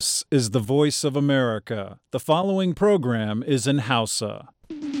This is the voice of America. The following program is in Hausa.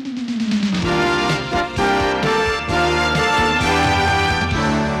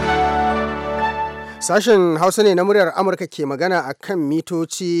 Sashen Hausa ne na muryar Amurka ke magana a kan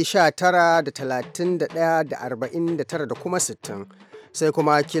mitoci 19 da 31 da 49 da kuma 60, sai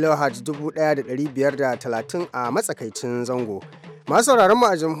kuma kilohertz 1530 a matsakaicin zango. Masu sauraron mu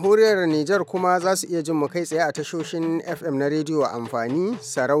a jamhuriyar Nijar kuma za su iya jin mu kai tsaye a tashoshin FM na rediyo amfani,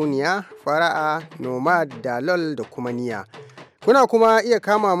 sarauniya, fara'a, Noma, dalol da kuma niya. Kuna kuma iya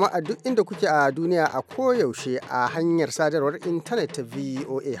kama mu a duk inda kuke a duniya a koyaushe a hanyar sadarwar intanet ta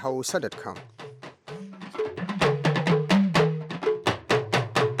voahausa.com.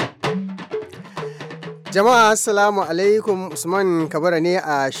 Jama'a assalamu alaikum, Usman Kabara ne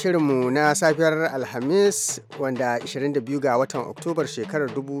a shirinmu na safiyar Alhamis wanda 22 ga watan Oktobar shekarar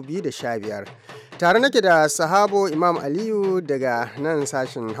 2015. Tare nake da Sahabo Imam Aliyu daga nan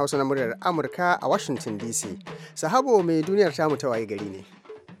sashen Hausa na muryar Amurka a Washington DC. Sahabo, mai duniyar tamu ta waye gari ne?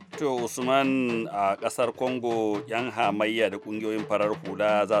 To Usman, a kasar Congo yan hamayya da kungiyoyin farar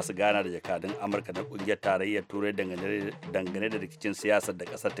hula za su gana da jakadun Amurka da kungiyar tarayyar Turai dangane da rikicin siyasar da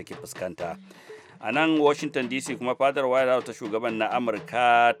kasar take fuskanta. A nan Washington DC kuma fadar White House ta shugaban na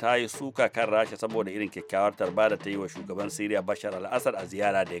Amurka ta yi suka kan Rasha saboda irin kyakkyawar tarba da ta yi wa shugaban Syria Bashar al-Assad a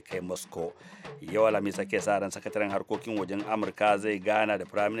ziyara da ya kai Moscow. Yau Alhamis ake sa ran sakataren harkokin wajen Amurka zai gana da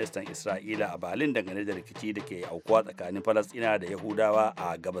Prime Minister Isra'ila a Berlin dangane da rikici da ke aukuwa tsakanin Falasɗina da Yahudawa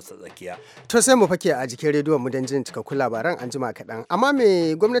a gabas ta tsakiya. To sai mu fake a jikin rediyon mu don jin cikakkun labaran an jima kaɗan. Amma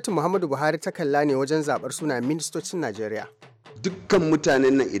me gwamnatin Muhammadu Buhari ta kalla ne wajen zaɓar sunayen ministocin Najeriya? Dukkan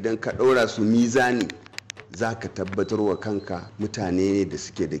mutanen nan idan ka ɗaura su mizani za ka tabbatar wa kanka mutane ne da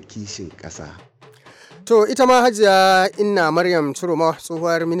suke da kishin ƙasa. To ita ma Hajiya Inna Maryam Turoma,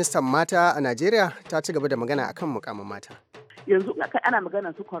 tsohuwar ministan mata a Najeriya, ta ci gaba da magana akan mukamin mata. Yanzu ana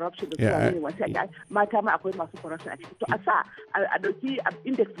magana su corruption da su ne wasu mata ma akwai masu corruption a ciki, to a sa a dauki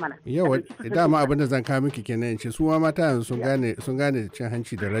index mana. Yawa dama abin da zan kawo miki kenan ce su ma mata yanzu sun gane cin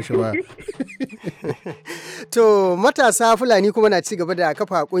hanci da rashawa. To matasa Fulani kuma na ci gaba da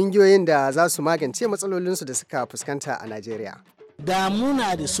kafa kungiyoyin da za su magance matsalolinsu da suka fuskanta a Najeriya. Da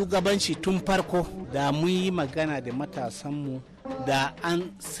muna da shugabanci tun farko da mun yi magana da matasanmu da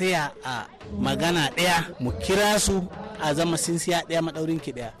an saya a magana ɗaya mu kira su a zama sinsiya ɗaya maɗaurin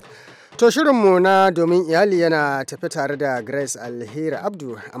ki ɗaya. To shirinmu na domin iyali yana tafi tare da Grace Alheri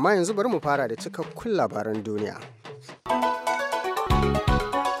Abdu, amma yanzu bari mu fara da cikakkun labaran duniya.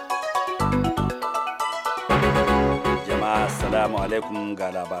 Jama'a assalamu alaikum ga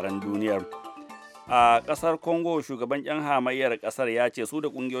labaran duniyar. A ƙasar Congo, shugaban 'yan hamayyar ƙasar ya ce su da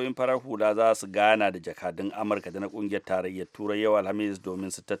ƙungiyoyin farar hula za su gana da jakadun Amurka da na ƙungiyar tarayyar Turai yau Alhamis domin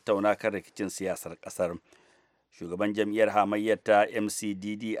su tattauna kan rikicin siyasar ƙasar. Shugaban jam'iyyar hamayyar ta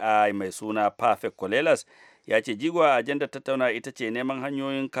MCDDI mai suna Perfect Colelas ya ce jigo a ajandar tattauna ita ce neman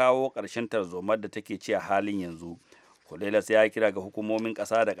hanyoyin kawo ƙarshen tarzomar da take ci a halin yanzu. Colelas ya kira ga hukumomin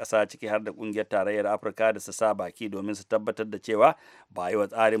ƙasa da ƙasa ciki har da ƙungiyar tarayyar Afirka da su sa baki domin su tabbatar da cewa ba yi wa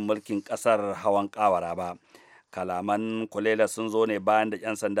tsarin mulkin ƙasar hawan ƙawara ba. Kalaman Colelas sun zo ne bayan da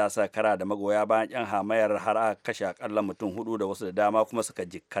 'yan sanda suka kara da magoya bayan 'yan hamayar har aka kashe akalla mutum 4 da wasu da dama kuma suka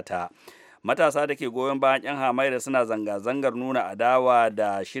jikkata. Matasa da ke goyon bayan 'yan hamayar suna zanga-zangar nuna adawa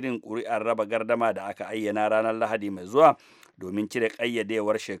da shirin ƙuri'ar raba gardama da aka ayyana ranar Lahadi mai zuwa domin cire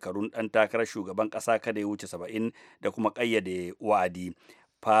ƙayyadewar shekarun ɗan takarar shugaban ƙasa kada ya wuce 70 da kuma ƙayyade wa'adi.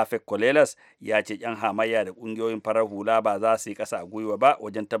 Perfect Colelas ya ce 'yan hamayya da ƙungiyoyin farar hula ba za su yi ƙasa a gwiwa ba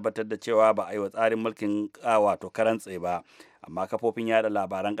wajen tabbatar da cewa ba a yi wa tsarin mulkin wato karantse ba. Amma kafofin yada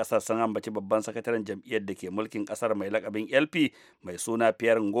labaran ƙasar sun ambaci babban sakataren jam'iyyar da ke mulkin ƙasar mai lakabin LP mai suna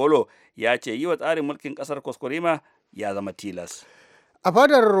Pierre Ngolo ya ce yi wa tsarin mulkin ƙasar kwaskwarima ya zama tilas. A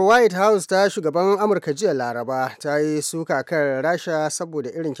fadar White House ta shugaban Amurka jiya Laraba ta yi suka kan Rasha saboda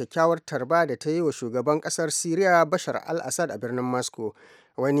irin kyakkyawar tarba da ta yi wa shugaban kasar Syria Bashar al-Assad a birnin Moscow.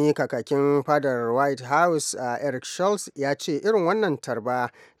 Wani kakakin fadar White House Eric Schultz ya ce irin wannan tarba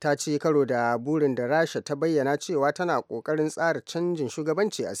ta ci karo da burin da Rasha ta bayyana cewa tana kokarin tsara canjin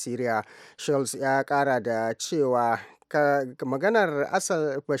shugabanci a Syria. Schultz ya kara da cewa maganar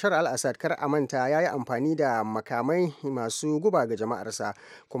Bashar al-Assad kar a manta ya yi amfani da makamai masu guba ga jama'arsa,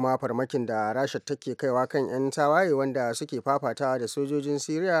 kuma farmakin da Rasha take kaiwa kan 'yan tawaye wanda suke fafatawa da sojojin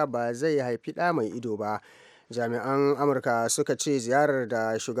Syria ba zai haifi ɗa mai ido ba. Jami'an Amurka suka ce ziyarar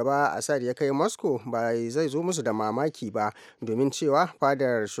da shugaba Assad ya kai Moscow ba zai zo musu da mamaki ba, domin cewa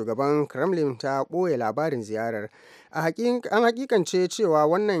fadar shugaban Kremlin ta ɓoye labarin ziyarar. An hakikance cewa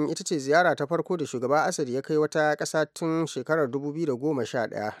wannan ita ce ziyara ta farko da shugaba Assad ya kai wata ƙasa tun shekarar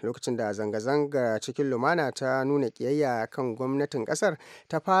 2011 lokacin da zanga-zanga cikin lumana ta nuna ƙiyayya kan gwamnatin ƙasar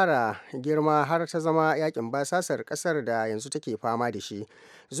ta fara girma har ta zama yakin basasar ƙasar da yanzu take fama da shi.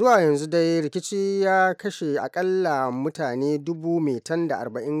 Zuwa yanzu dai rikici ya kashe akalla mutane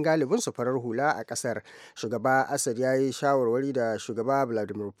 140,000 galibinsu farar hula a ƙasar. Shugaba Assad ya yi shawarwari da shugaba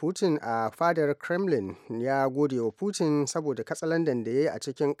Vladimir Putin a fadar Kremlin, ya gode wa Putin saboda katsalandan da ya yi a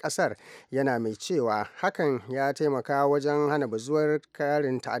cikin kasar, yana mai cewa hakan ya taimaka wajen hana bazuwar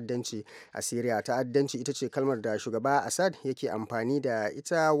karin ta'addanci a Syria. Ta'addanci ita ce kalmar da shugaba Assad yake amfani da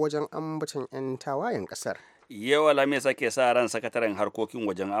ita wajen ambaton 'yan tawayen kasar. Yau Alhamis ake sa ran sakataren harkokin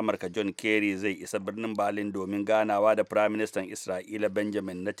wajen Amurka John Kerry zai isa birnin Berlin domin ganawa da Firaministan Isra'ila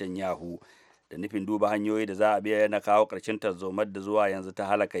Benjamin Netanyahu da nufin duba hanyoyi da za a biya na kawo ƙarshen tarzomar da zuwa yanzu ta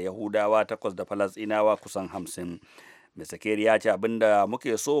halaka Yahudawa 8 da Falasɗinawa kusan 50. Mr. Kerry ya ce abin da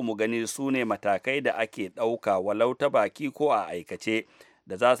muke so mu gani su ne matakai da ake ɗauka walau ta baki ko a aikace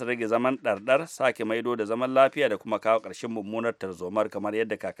da za su rage zaman ɗarɗar, sake maido da zaman lafiya da kuma kawo ƙarshen mummunar tarzomar, kamar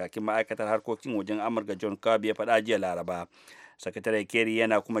yadda kakakin ma'aikatar harkokin wajen Amurka John Kirby ya faɗa jiya Laraba. Sakatare Kerry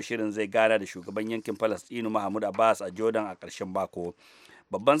yana kuma shirin zai gana da shugaban yankin Falasɗinu Mahmud Abbas a Jordan a ƙarshen mako.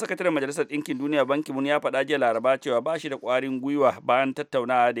 Babban sakataren Majalisar Ɗinkin Duniya Ban Ki-moon ya faɗa jiya Laraba cewa ba shi da ƙwarin gwiwa bayan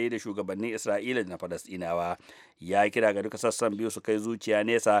tattaunawa da ya da shugabannin Isra'ila da na Falasɗinawa. Ya kira ga duka sassan biyu su kai zuciya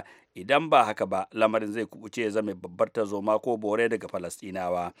nesa, idan ba haka ba lamarin zai kubuce ya zama babbar tarzoma ko bore daga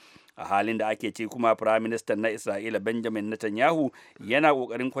Falasɗinawa. A halin da ake ci kuma Firaministan na Isra'ila Benjamin Netanyahu yana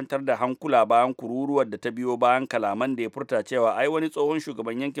ƙoƙarin kwantar da hankula bayan kururuwar da ta biyo bayan kalaman da ya furta cewa ai wani tsohon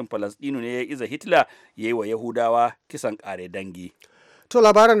shugaban yankin Falasɗinu ne ya iza Hitler ya yi wa Yahudawa kisan ƙare dangi. To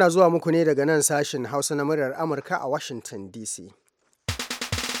labaran na zuwa muku ne daga nan sashin Hausa na muryar Amurka a Washington DC.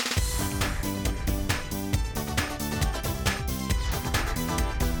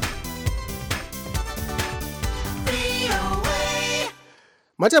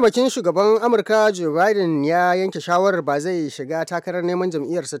 Mataimakin shugaban Amurka Joe Biden ya yanke shawarar ba zai shiga takarar neman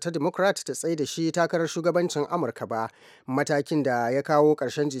jam'iyyarsa ta Democrat ta tsaye da shi takarar shugabancin Amurka ba, matakin da ya kawo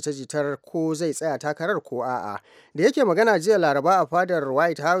ƙarshen jita-jitar ko zai tsaya takarar ko a'a. Da yake magana jiya Laraba a fadar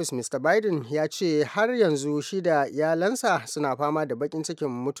White House, Mr. Biden ya ce har yanzu shi da iyalansa suna fama da bakin cikin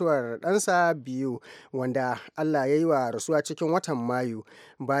mutuwar ɗansa biyu wanda Allah ya yi wa rasuwa cikin watan Mayu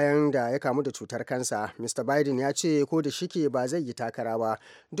bayan da ya kamu da cutar kansa. Mr. Biden ya ce ko da shike ba zai yi takara ba,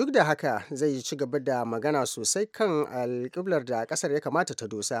 duk da haka zai ci gaba da magana sosai kan alƙiblar da ƙasar ya kamata ta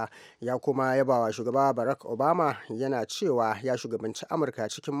dosa. Ya kuma yaba wa shugaba Barack Obama, yana cewa ya shugabanci Amurka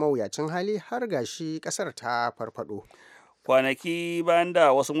cikin mawuyacin hali har gashi ƙasar ta farfado. Kwanaki bayan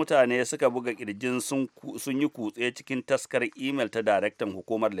da wasu mutane suka buga kirjin sun yi kutse cikin taskar imel ta daraktan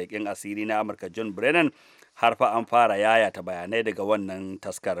hukumar leƙen asiri na Amurka John Brennan, har fa an fara yayata bayanai daga wannan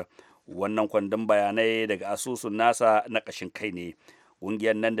taskar. Wannan kwandon bayanai daga asusun nasa na ƙashin kai ne.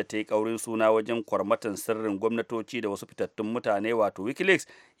 Ƙungiyar nan da ta yi ƙaurin suna wajen kwarmatan sirrin gwamnatoci da wasu fitattun mutane wato Wikileaks,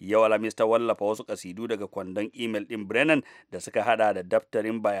 yau Alhamis ta wallafa wasu kasidu daga kwandon imel ɗin Brennan da suka hada da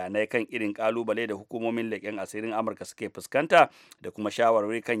daftarin bayanai kan irin ƙalubale da hukumomin leƙen asirin Amurka suke fuskanta da kuma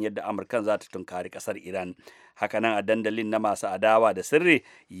shawarwari kan yadda Amurkan za ta tunkari ƙasar Iran. Hakanan a dandalin na masu adawa da sirri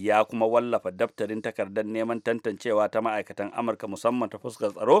ya kuma wallafa daftarin takardar neman tantancewa ta ma'aikatan Amurka musamman ta fuskar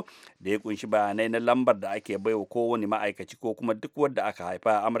tsaro da ya kunshi bayanai na lambar da ake baiwa kowane ma'aikaci ko kuma duk wanda aka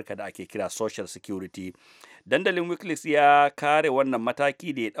haifa a Amurka da ake kira Social Security. Dandalin Wikileaks ya kare wannan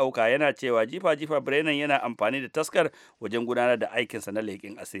mataki da ya ɗauka, yana cewa jifa-jifa Brennan yana amfani da taskar wajen gudanar da aikinsa na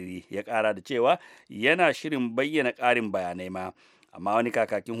leƙen asiri. Ya ƙara da cewa yana shirin bayyana ƙarin bayanai ma. Amma wani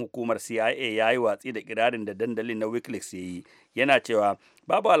kakakin hukumar CIA ya yi watsi da kirarin da dandalin na Wikileaks ya yi, yana cewa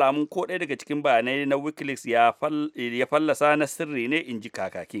babu alamun ko ɗaya daga cikin bayanai na Wikileaks ya fallasa na sirri ne, in ji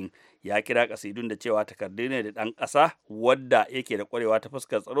kakakin. Ya kira kasidun da cewa takardu ne da ɗan ƙasa wadda yake da ƙwarewa ta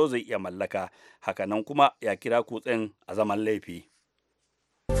fuskar tsaro zai iya mallaka. Hakanan kuma ya kira kutsen a zaman laifi.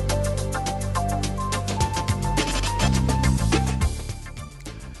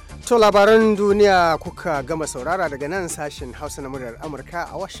 To labaran duniya kuka gama saurara daga nan sashen Hausa na muryar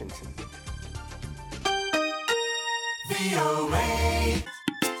Amurka a Washington.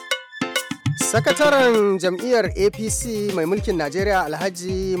 Sakataren jam'iyyar APC mai mulkin Najeriya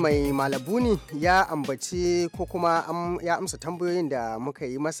Alhaji Mai Malabuni ya ambaci ko kuma ya amsa tambayoyin da muka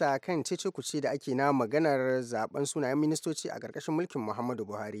yi masa kan cece-kuce da ake na maganar zaben sunayen ministoci a ƙarƙashin mulkin Muhammadu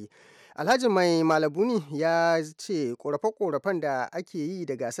Buhari. Alhaji Mai Malabuni ya ce ƙorafe-ƙorafen da ake yi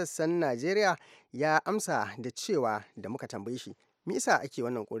daga sassan Najeriya ya amsa da cewa da muka tambaye shi, me yasa ake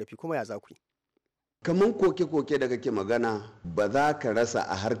wannan ƙorafi kuma ya za ku yi? kamar koke-koke da kake magana ba za ka rasa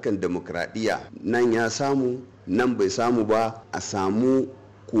a harkar demokradiyya, nan ya samu nan bai samu ba, a samu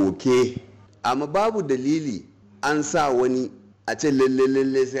koke, amma babu dalili an sa wani a ce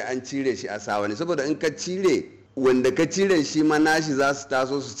lalle sai an cire shi a sa wani, saboda in ka cire wanda ka cire shi ma nashi za su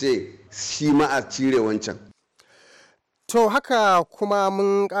taso su ce shi ma a cire wancan. To haka kuma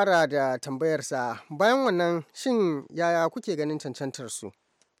mun ƙara da tambayarsa, bayan wannan shin yaya kuke ganin cancantar su?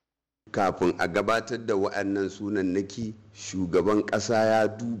 Kafin a gabatar da wa'annan sunannaki, shugaban ƙasa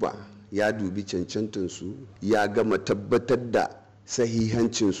ya dubi cancantansu, ya gama tabbatar da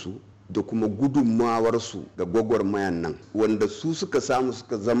sahihancinsu da kuma gudunmawarsu ga gwagwarmayan nan, wanda su suka samu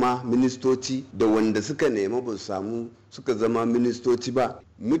suka zama ministoci da wanda suka nema ba samu suka zama ministoci ba.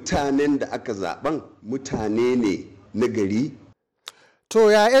 Mutanen da aka zaben mutane ne na gari. To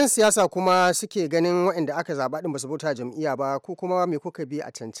ya 'yan siyasa kuma suke ganin waɗanda aka zaɓa ɗin ba su bauta jam'iyya ba, ko kuma me kuka bi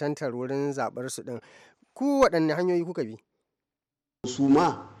a cancantar wurin zaɓar su ɗin? Ku waɗanne hanyoyi kuka bi? Su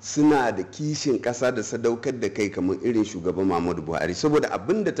ma suna da kishin ƙasa da sadaukar da kai kamar irin shugaban Muhammadu Buhari, saboda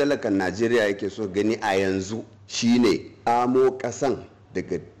abin da talakan Najeriya yake so gani a yanzu shine amo ƙasan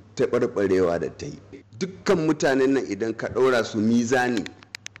daga taɓarɓarewa da ta yi. Dukkan mutanen nan idan ka ɗaura su mizani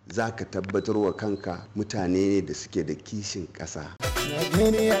za ka tabbatar wa kanka mutane ne da suke da kishin ƙasa.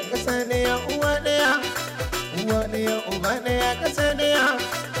 Najeriya ƙasa ɗaya uwa ɗaya, uwa ɗaya uba ɗaya ƙasa ɗaya.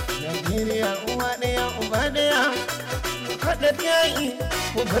 Najeriya uwa ɗaya uba ɗaya. Mu haɗa yayi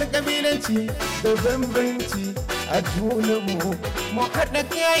mu bar ƙabilanci da bambanci a junanmu. Mu haɗa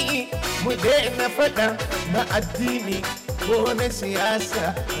yayi mu daina faɗa na addini ko na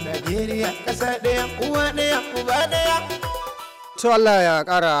siyasa. Najeriya ƙasa ɗaya uwa ɗaya uba ɗaya. To Allah ya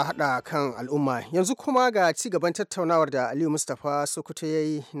ƙara haɗa kan al'umma. Yanzu kuma ga ci gaban tattaunawar da Aliyu Mustapha Sokoto ya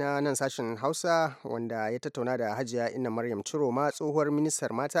yi na nan sashen Hausa, wanda ya tattauna da Hajiya Inna Maryam Ciroma, tsohuwar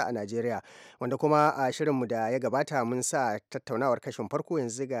ministar mata a Najeriya, wanda kuma a shirinmu da ya gabata mun sa tattaunawar kashin farko.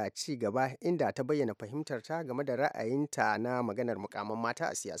 Yanzu ga ci gaba inda ta bayyana fahimtarta game da ra'ayinta na maganar mukaman mata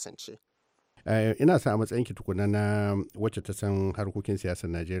a siyasance. ina sa a matsayin ki tukuna na wacce ta san harkokin siyasar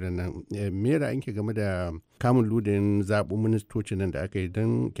Najeriya nan, me ra'ayinki game da kamun ludin zaɓen ministoci nan da aka yi,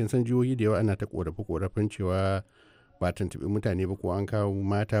 don kin san jihohi da yawa ana ta korafin cewa ba tuntuɓi mutane ba, ko an kawo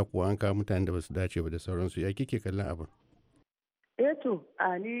mata ko an kawo mutane da ba su dace ba da sauransu. Ya kike kallon abin? To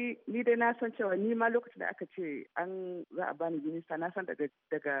ni dai na san cewa ni ma lokacin da aka ce an za a bani minista, na san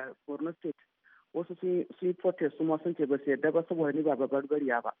daga Borno State wasu sun yi protest, su ma sun ce ba su yarda ba saboda ni ba babbar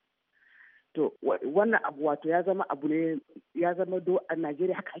bariya ba. To wannan abu wato ya zama abu ne, ya zama do a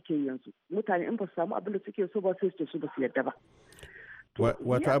Najeriya haka ake yanzu. Mutane in ba su samu abin da suke so ba sai su ce su ba su yarda ba.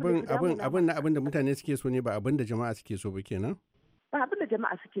 Wato abin da mutane suke so ne, ba abin da jama'a suke so ba kenan? Ba abin da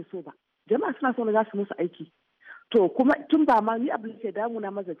jama'a suke so ba. Jama'a suna so ne za su musu aiki. To kuma tun ba ma ni abin da ke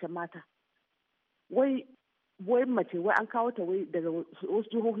damuna mazancen mata. Wai mace wai an kawo ta wai daga wasu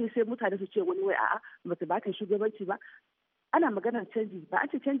jihohi sai mutane su ce wani wai a'a mace ba ta shugabanci ba. Ana maganar canji, ba a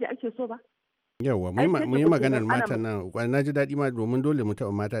ce canji ake so ba. Yawwa mu yi maganar mata nan, na ji daɗi ma, domin dole mu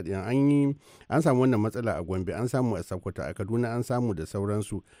taɓa mata ɗin. An samu wannan matsala a Gombe, an samu a Sokoto, a Kaduna an samu da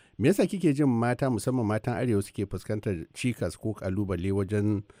sauransu. Me yasa kike jin mata, musamman matan arewa, suke fuskantar cikas ko kalubale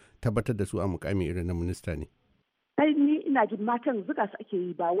wajen tabbatar da su a mukami irin na minista ne? Ni ina jin matan zuga su ake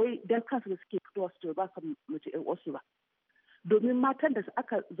yi, ba wai dan kansu da suke fitowa su ba su mace ƴan wasu ba. Domin matan da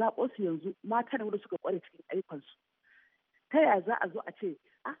aka zaɓo su yanzu mata ne wanda suka kware cikin ayyukansu. Ta yaya za a zo a ce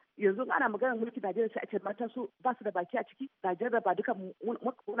yanzu ana maganar mulki Najeriya sai a ce mata su ba su da baki a ciki? Najeriya ba dukan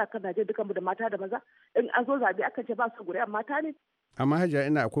muna kan Najeriya dukan mu da mata da maza. In an zo zabe akan ce ba su guri'an mata ne. Amma Hajiya,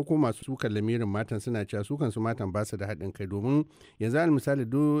 ina akwai ko masu sukan lamirin matan suna cewa su kansu matan ba su da haɗin kai, domin yanzu al misali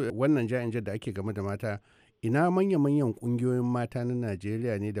duk wannan ja'in da ake game da mata, ina manya-manyan kungiyoyin mata na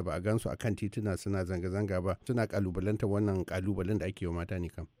Najeriya ne da ba a gansu akan tituna suna zanga-zanga ba, suna kalubalanta wannan kalubalen da ake yi wa mata ne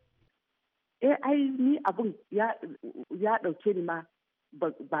kam? Ni abun ya ɗauke ni ma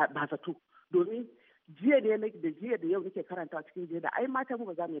ba zato, domin jiya da yau nake karanta cikin jiya da mata mu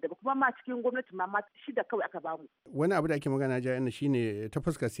ba za mu yadda ba, kuma ma cikin gwamnati ma shida kawai aka bamu. Wani abu da ake magana jami'in shine ta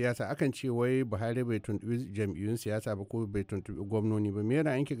fuskar siyasa, akan ce wai Buhari bai tuntubi jam'iyyun siyasa ba ko bai tuntubi gwamnoni ba. Me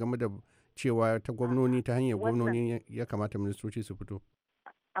yana yanke game da cewa ta gwamnoni, ta hanyar gwamnoni ya kamata ministoci su fito?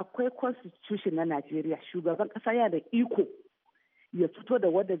 Akwai constitution na Najeriya, shugaban kasa yana da iko ya fito da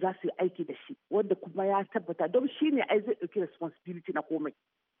wanda za su yi aiki da shi, wanda kuma ya tabbata, don shi ne zai ɗauki responsibility na komai.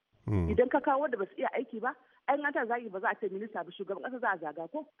 Idan ka kawo wanda ba su iya aiki ba, an ta zagi ba za a ce minista ba, shugaban ƙasa za a zaga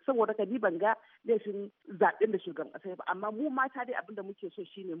ko, saboda ka ban ga laifin zaɓen da shugaban ƙasa ba. Amma mu mata dai abin da muke so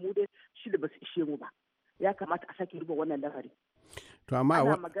shine mu dai shi da ba su ishe mu ba. Ya kamata a sake duba wannan lamari. To amma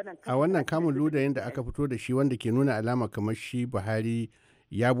a wannan kamun ludayin da aka fito da shi, wanda ke nuna alama kamar shi Buhari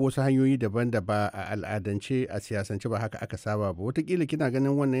ya bi wasu hanyoyi daban da ba a al'adance a siyasance ba haka aka saba ba. Wataƙila kina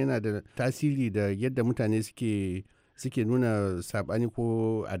ganin wannan yana da tasiri da yadda mutane suke nuna saɓani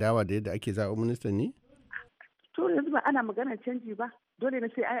ko adawa da yadda ake zaɓen ministan ne? To yanzu ba ana maganar canji ba, dole ne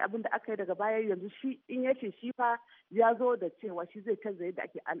sai ai abin da aka yi daga baya. Yanzu shi in ya ce shi fa ya zo da cewa shi zai canza yadda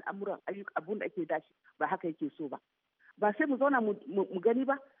ake al'amuran ayyuka, abun da ake dashi ba haka yake so ba. Ba sai mu zauna mu gani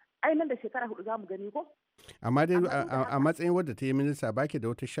ba, ai nan da shekara 4 za mu gani ko? Amma dai a matsayin wadda ta yi minista baki da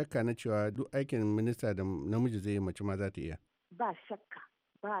wata shakka na cewa duk aikin minista da namiji zai yi mace ma za ta iya? Ba shakka,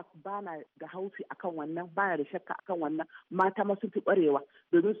 ba na da haufi akan wannan, ba na da shakka akan wannan. Mata ma sun fi ƙwarewa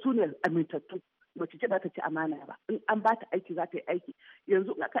domin su ne amintattu. Mace ce ba ta ci amana ba, in an ba ta aiki za ta yi aiki.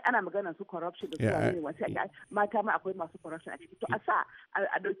 Yanzu ana magana su corruption da su ne wasu mata ma akwai masu corruption a ciki. To a sa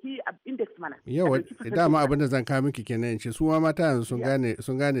a dauki index mana. Yawa dama abin da zan kawo miki kenan ce su ma mata yanzu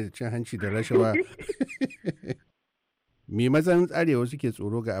sun gane cin hanci da rashawa. Me mazan arewa suke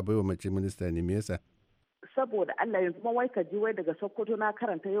tsoro ga abaiwa mace minista ne, me yasa? Saboda Allah yanzu wai ka ji wai daga Sokoto na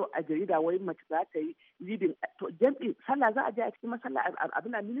karanta yau a jarida wai mace za ta yi leading to jam'i sallah za a je a cikin masallah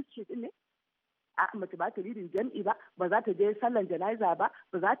abin a ministry din ne? A mace ba ta leading jam'i ba za ta je sallan jana'iza ba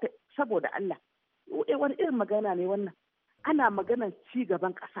za ta, saboda Allah. Wani irin magana ne wannan? Ana maganar ci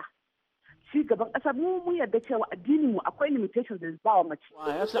gaban ƙasa. Ci gaban ƙasa mu yarda cewa addinin mu akwai limitations da ba wa mace.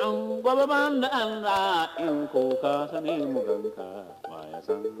 Wa ya san gobe ban da Allah in ko ka sani mu ganka. Wa ya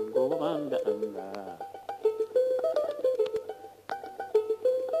san gobe ban da Allah.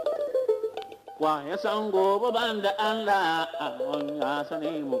 Wa ya san gobe ban da Allah a ya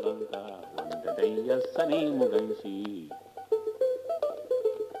sani mu ganka. Wanda dai ya sani mu ganshi.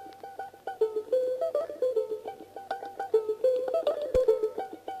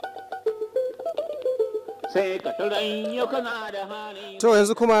 To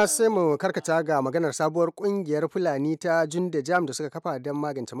yanzu kuma sai mu karkata ga maganar sabuwar kungiyar Fulani ta Junda Jam da suka kafa don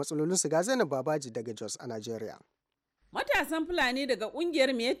magance matsalolinsu. Ga Zainab Babaji daga Jos a Najeriya. Matasan Fulani daga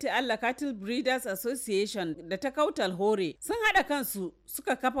kungiyar Miyetti Allah Cattle Breeders Association da ta Kautal Hore sun haɗa kansu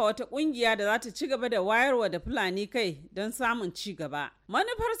suka kafa wata kungiya da za ta ci gaba da wayarwa da Fulani kai don samun ci gaba.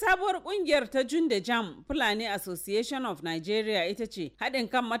 Manufar sabuwar kungiyar ta Junda Jam Fulani Association of Nigeria ita ce haɗin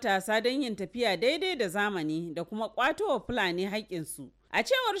kan matasa don yin tafiya daidai da zamani da kuma ƙwato wa Fulani haƙƙinsu. A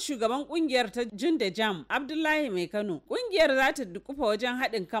cewar shugaban kungiyar ta Junda Jam Abdullahi Mai Kano, kungiyar za ta dukufa wajen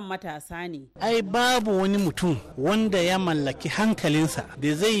haɗin kan matasa ne. Ai babu wani mutum wanda ya mallaki hankalinsa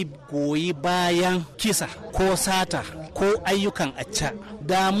da zai goyi bayan kisa ko sata ko ayyukan acca.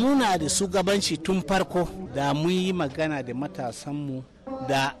 Da muna da shugabanci tun farko da mun yi magana da matasanmu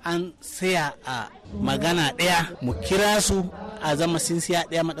da an saya a magana ɗaya mu kira su a zama sinsiya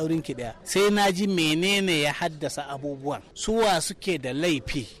ɗaya maɗaurin ki ɗaya. Sai na ji menene ya haddasa abubuwan, suwa suke da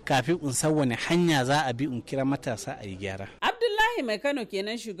laifi kafin in san wani hanya za a bi in kira matasa a yi gyara. Abdullahi Mai Kano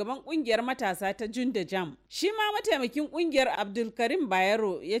kenan shugaban kungiyar matasa ta Junda Jam. Shi ma mataimakin kungiyar Abdulkarim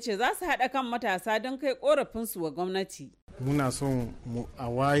Bayero ya ce za su haɗa kan matasa don kai korafinsu wa gwamnati. Muna son a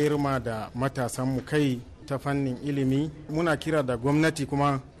wayar ma da matasanmu kai ta fannin ilimi. Muna kira da gwamnati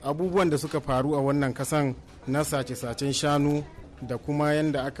kuma abubuwan da suka faru a wannan kasan na sace-sacen shanu da kuma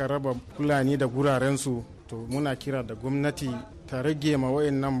yadda aka raba Fulani da gurarensu, to muna kira da gwamnati ta rage ma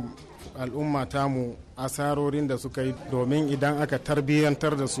wayannan al'umma tamu asarorin da suka yi, domin idan aka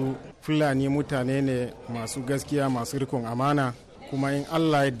tarbiyyantar da su Fulani mutane ne masu gaskiya, masu rikon amana, kuma in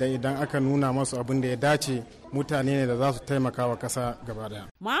Allah yadda idan aka nuna masu abin da ya dace mutane ne da za su taimaka wa ƙasa gaba daya.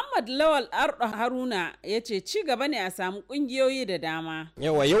 Muhammad Lawal Ardo Haruna ya ce ci gaba ne a samu kungiyoyi da dama.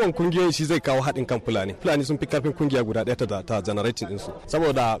 Yawan kungiyoyi shi zai kawo haɗin kan Fulani. Fulani sun fi karfin kungiya guda ɗaya ta generating ɗinsu.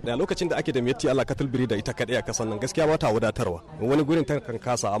 Saboda da lokacin da ake da Miyetti Allah Cattle Breeder ita kaɗai a kasan nan gaskiya ba ta wadatarwa. Wani gurin ta kan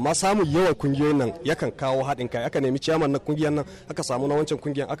kasa, amma samun yawan kungiyoyin nan yakan kawo haɗin kai. Aka nemi ciyaman na kungiyar nan, aka samu na wancan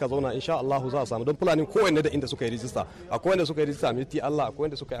kungiyar, aka zauna insha Allah za a samu. Don Fulani kowanne da inda suka yi rijista. Akwai wanda suka yi rijista Miyetti Allah, akwai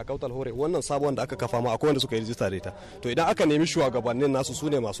wanda suka yi a Kautal Hore. Wannan sabon da aka kafa ma akwai wanda suka yi rijista da ita. To idan aka nemi shugabannin nasu su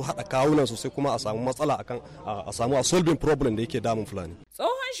ne masu haɗa kawunan su sai kuma a samu matsala akan a samu a solving problem da yake damun Fulani.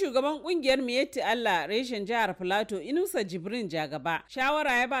 Tsohon shugaban kungiyar Miyetti Allah reshen jihar Filato Inusa Jibrin Jagaba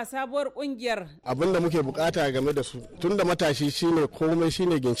shawara ya ba sabuwar kungiyar. Abin da muke bukata game da su tunda matashi shine komai,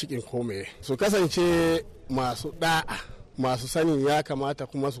 shine ginshikin komai, su kasance masu da'a, masu sanin ya kamata,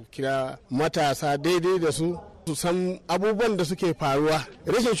 kuma su kira matasa daidai da su san abubuwan da suke faruwa.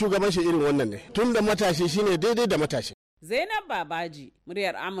 Rashin shugabanci irin wannan ne, tun da matashi shine daidai da matashi. Zainab Babaji,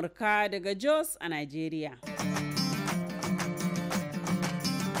 muryar Amurka daga Jos a Najeriya.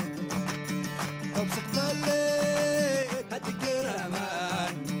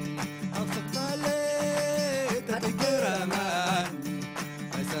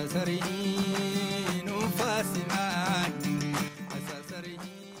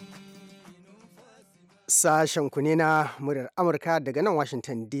 sashen ku ne na muryar Amurka daga nan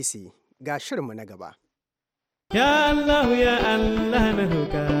Washington DC. Ga shirinmu na gaba. Ya Allah ya Allah na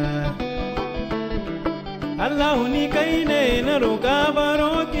roƙa. Allah ni kai ne na roƙa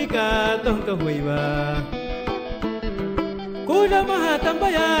baro ki ka don ka hoyi ba. Ku jama'a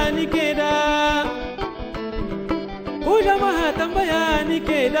tambaya ni ke da. Ku jama'a tambaya ni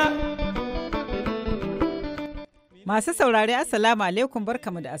ke da. Masu saurari Assalamu alaikum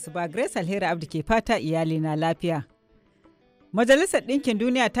barkamu da asuba Grace Alheri Abdi ke fata iyali na lafiya. Majalisar Ɗinkin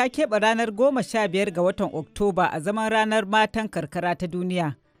Duniya ta keɓe ranar 15 ga watan Oktoba a zaman ranar matan karkara ta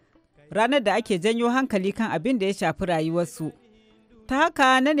duniya. Ranar da ake janyo hankali kan abin da ya shafi rayuwarsu. Ta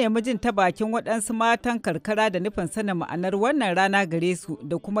haka na nemi jin ta bakin waɗansu matan karkara da nufin sanin ma'anar wannan rana gare su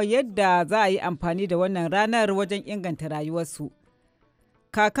da kuma yadda za a yi amfani da wannan ranar wajen inganta rayuwarsu.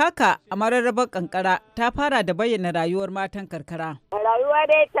 Kakaka a mararrabar kankara ta fara da bayyana rayuwar matan karkara. Rayuwa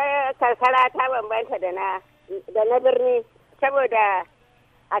dai ta karkara ta bambanta da na birni, saboda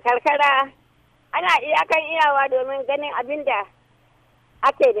a karkara ana iyakan iyawa domin ganin abin da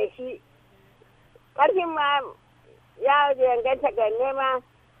ake da shi. Ƙarfin ma ya danganta ga nema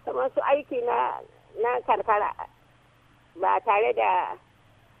kamar su aiki na karkara ba tare da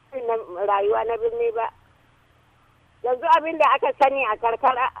rayuwa na birni ba. Yanzu abin da aka sani a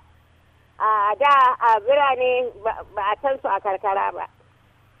karkara a da a birane ba a san su a karkara ba,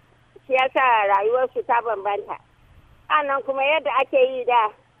 shi yasa rayuwarsu ta bambanta. Sannan kuma yadda ake yi da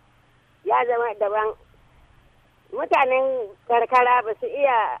ya zama daban. Mutanen karkara ba su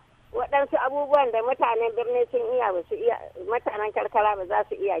iya waɗansu abubuwan da mutanen birni sun iya, ba su iya, mutanen karkara ba za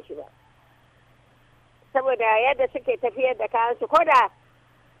su iya shi ba, saboda yadda suke tafiyar da kayansu ko da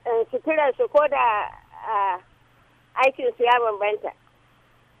suturarsu ko da aikinsu ya bambanta.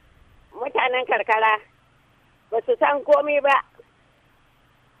 Mutanen karkara ba su san komai ba,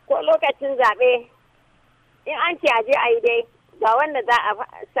 ko lokacin zaɓe in an ce aje a yi dai ga wanda za a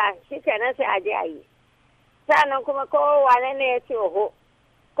sa shi kenan sai aje a yi. Sannan kuma ko wane ne ya ce oho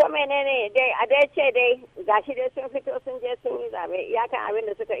ko menene dai a dai ce dai gashi dai sun fito sun je sun yi zaɓe, iyakan abin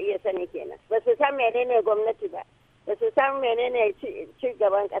da suka iya sani kenan. Ba su san menene gwamnati ba, ba su san menene ci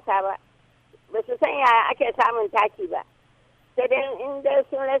gaban ƙasa ba, ba su san yaya ake samun taki ba, sai dai in dai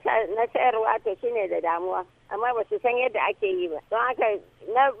sun rasa na sayarwa to shine da damuwa, amma ba su san yadda ake yi ba. Don haka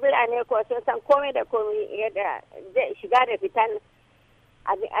na birane ko sun san komai da komai yadda shiga da fitan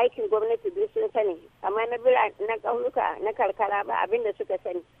aikin gwamnati duk sun sani, amma na birane na ƙauyuka na karkara ba abin da suka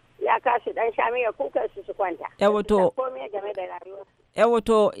sani, ya kasu dan shamiya kukar su kwanta. Komai game da rayuwa.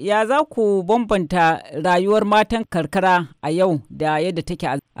 Yawato ya za ku bambanta rayuwar matan karkara a yau da yadda take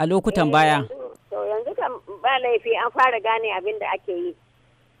a lokutan baya? Yanzu kan ba laifi an fara gane abin da ake yi.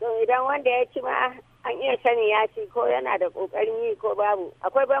 To idan wanda ya ci ma an iya sani ya ci ko yana da kokarin yi ko babu.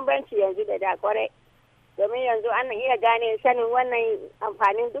 Akwai bambanci yanzu da kwarai. Domin yanzu an iya gane sanin wannan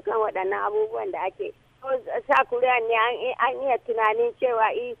amfanin dukan waɗannan abubuwan da ake. Sa kuriya ne an iya tunanin cewa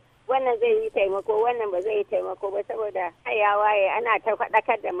wannan zai yi taimako wannan ba zai yi taimako ba, saboda ya waye ana ta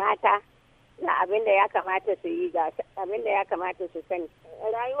faɗakar da mata na abin da ya kamata su yi ga abin da ya kamata su sani.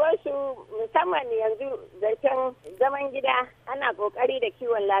 Rayuwarsu musamman yanzu zancen zaman gida ana kokari da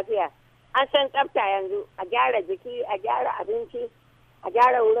kiwon lafiya. An san tsafta yanzu, a gyara jiki, a gyara abinci, a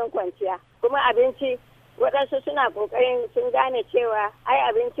gyara wurin kwanciya. Kuma abinci waɗansu suna kokarin sun gane cewa ai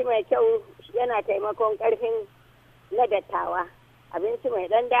abinci mai kyau yana taimakon ƙarfin na dattawa. Abinci mai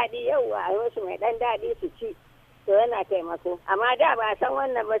ɗan daɗi yauwa a wasu mai ɗan daɗi su ci, to yana taimako. Amma da ba a san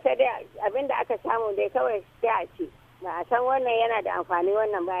wannan ba, sai dai abin da aka samu dai kawai sai a ci. Ba a san wannan yana da amfani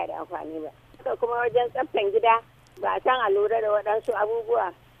wannan baya da amfani ba. Haka kuma wajen tsaftan gida ba a san a lura da waɗansu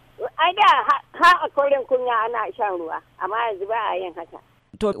abubuwa. Ai da ha a korin kunya ana shan ruwa, amma yanzu ba a yin haka.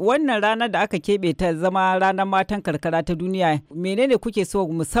 To wannan ranar da aka keɓe ta zama ranar matan karkara ta duniya, menene kuke so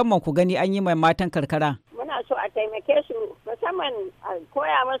musamman ku gani an yi mai matan karkara? Muna so a taimake su, musamman a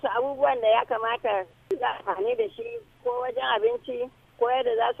koya musu abubuwan da ya kamata su da amfani da shi, ko wajen abinci, ko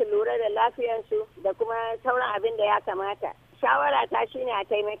yadda za su lura da lafiyarsu da kuma sauran abin da ya kamata. Shawara ta shine a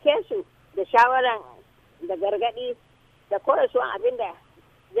taimake su da shawaran da gargaɗi da koyaswan abin da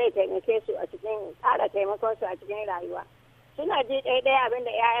zai taimake su a cikin ƙara taimakon su a cikin rayuwa. Suna ji ɗaya abin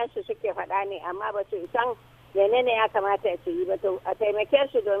da 'ya'yansu suke faɗa ne, amma ba su san menene ya kamata su yi ba. To a taimake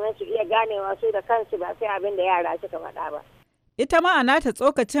su domin su iya ganewa su da kansu, ba sai abin da yara suka faɗa ba. Ita ma a nata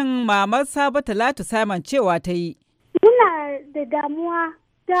tsokacin mamar Sabo Talatu Simon cewa ta yi. Muna da damuwa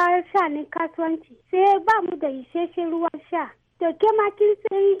ta shanin kasuwanci, sai ba mu da isasshen ruwan sha. To ke ma kin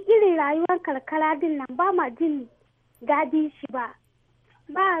san irin rayuwar karkara din nan ba ma jin daɗi shi ba.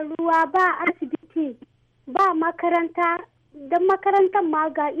 Ba ruwa, ba asibiti, ba makaranta, don makarantar ma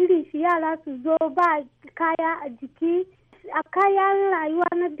ga irin shi yara su zo ba kaya a jiki, a kayan rayuwa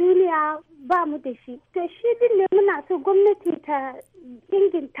na duniya ba mu da shi. To shi din ne muna so gwamnati ta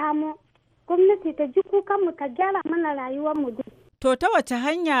inginta mu, gwamnati ta ji kukanmu ta gyara mana rayuwar mu. To ta wace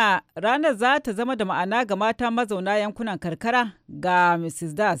hanya ranar za ta zama da ma'ana ga mata mazauna yankunan karkara ga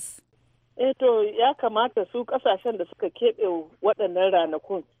Mrs. Das? To ya kamata su kasashen da suka keɓe waɗannan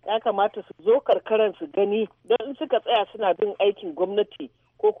ranakun ya kamata su zo karkaran su gani, don in suka tsaya suna bin aikin gwamnati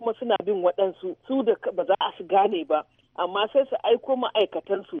ko kuma suna bin waɗansu su da ba za a su gane ba, amma sai su aiko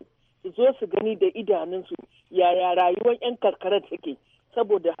ma'aikatansu su zo su gani da idanunsu yaya rayuwar 'yan karkarar take,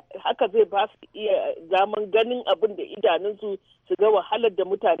 saboda haka zai ba su iya zaman ganin abin da idanunsu, su ga wahalar da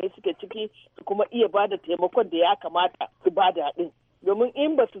mutane suke ciki, su kuma iya ba da taimakon da ya kamata su ba da haɗin. Domin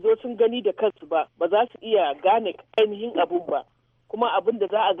in ba su zo sun gani da kansu ba za su iya gane ainihin abun ba, kuma abin da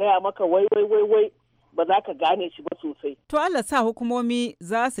za a gaya maka wai ba za ka gane shi ba sosai. To Allah sa hukumomi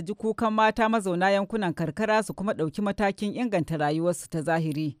za su ji kukan mata mazauna yankunan karkara su kuma ɗauki matakin inganta rayuwarsu ta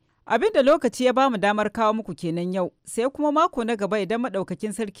zahiri. Abin da lokaci ya bamu damar kawo muku kenan yau, sai kuma mako na gaba idan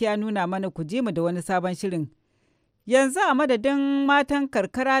madaukakin sarki ya nuna mana ku ji mu da wani sabon shirin. Yanzu a madadin matan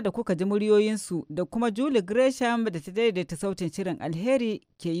karkara da kuka ji muryoyinsu da kuma Julie Gresham da ta daidaita sautin shirin, alheri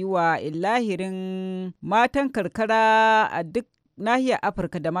ke yi wa illahirin matan karkara a duk nahiyar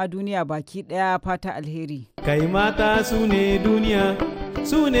Afirka da ma duniya baki daya fata alheri. Kai mata su ne duniya,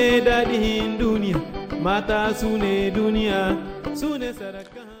 su ne daɗin duniya, mata su ne duniya, su ne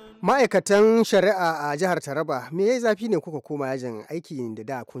sarakan. Ma'aikatan shari'a a jihar Taraba, me ya zafi ne kuka koma yajin aiki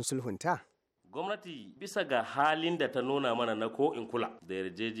da kun sulhunta? Gwamnati bisa ga halin da ta nuna mana na ko in kula da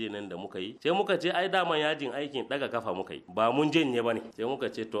yarjejeniyar da muka yi, sai muka ce ai daman yajin aikin daga kafa muka yi, ba mun janye ba ne. Sai muka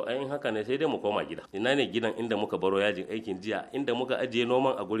ce to ai haka ne sai dai mu koma gida. Ina ne gidan inda muka baro yajin aikin jiya, inda muka ajiye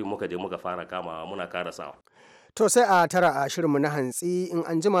noman a gurin muka je muka fara kamawa muna karasawa. To sai a tara a shirinmu na hantsi in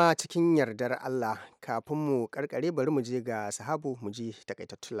an jima cikin yardar Allah. Kafin mu karkare bari mu je ga sahabu mu ji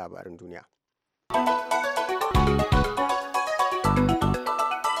takaitattun labaran duniya.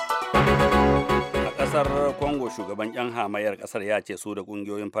 Kasar Congo shugaban 'yan hamayar kasar ya ce su da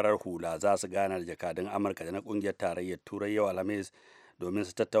kungiyoyin farar hula za su gana da jakadun Amurka da na kungiyar tarayyar Turai yau Alhamis domin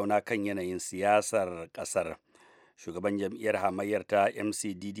su tattauna kan yanayin siyasar kasar. Shugaban jam'iyyar hamayyar ta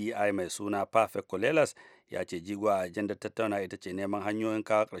MCDDI mai suna Perfect Colelas ya ce jigo a ajandar tattauna ita ce neman hanyoyin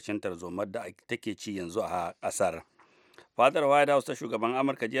kawo ƙarshen tarzomar da take ci yanzu a kasar. Fadar White House ta shugaban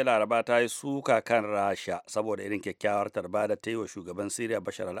Amurka jiya Laraba ta yi suka kan Rasha saboda irin kyakkyawar tarba da ta yi wa shugaban Syria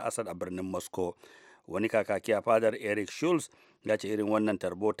Bashar al-Assad a birnin Moscow. Wani kakaki a fadar Eric Schultz ya ce irin wannan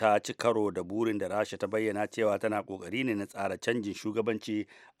tarbo ta ci karo da burin da Rasha ta bayyana cewa tana kokari ne na tsara canjin shugabanci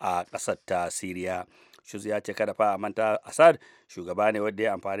a ƙasar ta Syria. Schultz ya ce kada fa a manta Assad shugaba ne wanda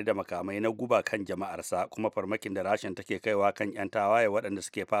ya amfani da makamai na guba kan jama'arsa, kuma farmakin da Rasha take kaiwa kan 'yan tawaye waɗanda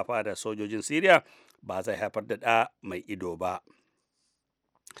suke fafa da sojojin Syria ba zai haifar da ɗa mai ido ba.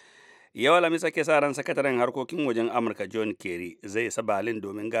 Yau Alhamis ake sa ran sakataren harkokin wajen Amurka John Kerry zai isa Berlin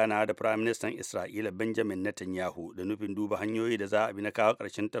domin gana da Firaministan Isra'ila Benjamin Netanyahu da nufin duba hanyoyi da za a bi na kawo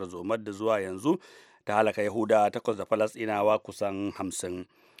ƙarshen tarzomar da zuwa yanzu ta halaka Yahuda 8 da Falasɗinawa kusan 50.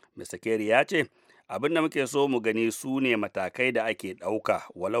 Mr. Kerry ya ce, abin da muke so mu gani su ne matakai da ake ɗauka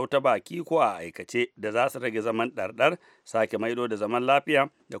walau ta baki ko a aikace da za su rage zaman ɗarɗar, sake maido da zaman lafiya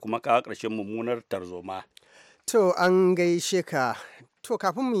da kuma kawo ƙarshen mummunar tarzoma. To an gaishe ka. To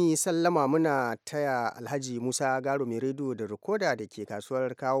kafin mu yi sallama muna taya Alhaji Musa Garo mai rediyo da rikoda da ke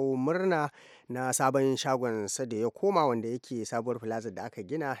kasuwar kawo murna na sabon shagon sa da ya koma wanda yake sabuwar plaza da aka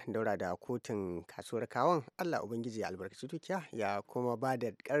gina daura da kotun kasuwar kawon. Allah Ubangiji albarkaci dukiya ya kuma ba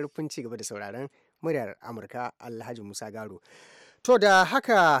da karfin ci gaba da sauraron muryar Amurka Alhaji Musa Garo. To da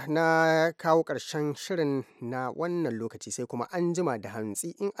haka na kawo ƙarshen shirin na wannan lokaci sai kuma an jima da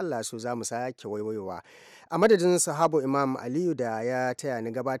hantsi in Allah so za mu sake waiwayowa. A madadin sahabo Imam Aliyu da ya taya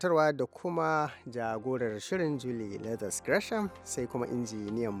ni gabatarwa da kuma jagorar shirin Julie Leathers Gresham sai kuma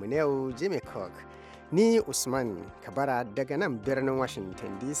injiniyan mu yau Jimmy Cook. Ni Usman Kabara daga nan birnin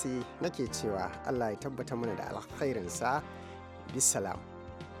Washington DC nake cewa Allah ya tabbata mana da alkhairinsa. Bisalam.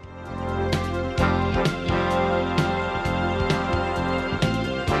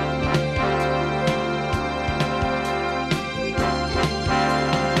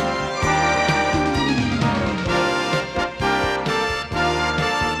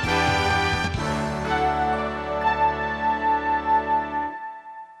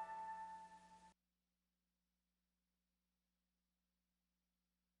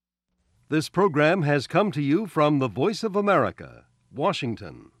 This program has come to you from the Voice of America,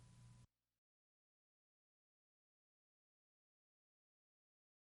 Washington.